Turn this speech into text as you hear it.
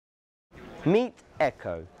Meet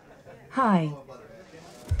Echo. Hi.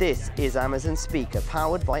 This is Amazon Speaker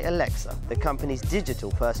powered by Alexa, the company's digital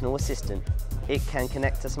personal assistant. It can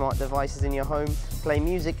connect to smart devices in your home, play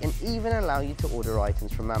music, and even allow you to order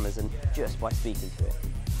items from Amazon just by speaking to it.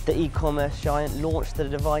 The e-commerce giant launched the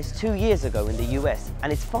device 2 years ago in the US,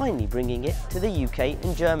 and it's finally bringing it to the UK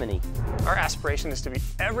and Germany. Our aspiration is to be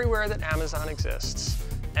everywhere that Amazon exists,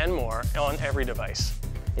 and more, on every device.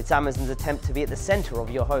 It's Amazon's attempt to be at the center of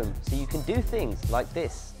your home, so you can do things like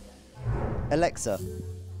this. Alexa,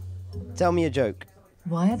 tell me a joke.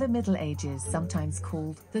 Why are the Middle Ages sometimes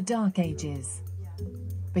called the Dark Ages?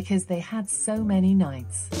 Because they had so many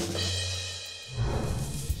nights.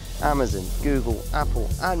 Amazon, Google, Apple,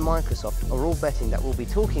 and Microsoft are all betting that we'll be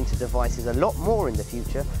talking to devices a lot more in the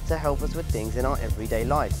future to help us with things in our everyday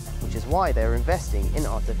life, which is why they're investing in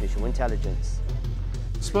artificial intelligence.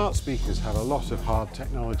 Smart speakers have a lot of hard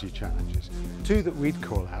technology challenges. Two that we'd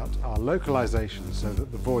call out are localization, so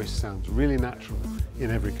that the voice sounds really natural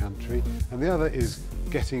in every country, and the other is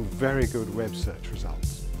getting very good web search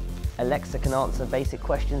results. Alexa can answer basic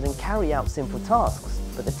questions and carry out simple tasks,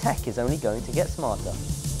 but the tech is only going to get smarter.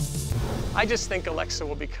 I just think Alexa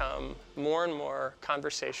will become more and more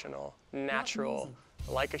conversational, natural,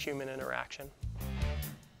 like a human interaction.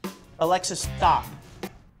 Alexa, stop.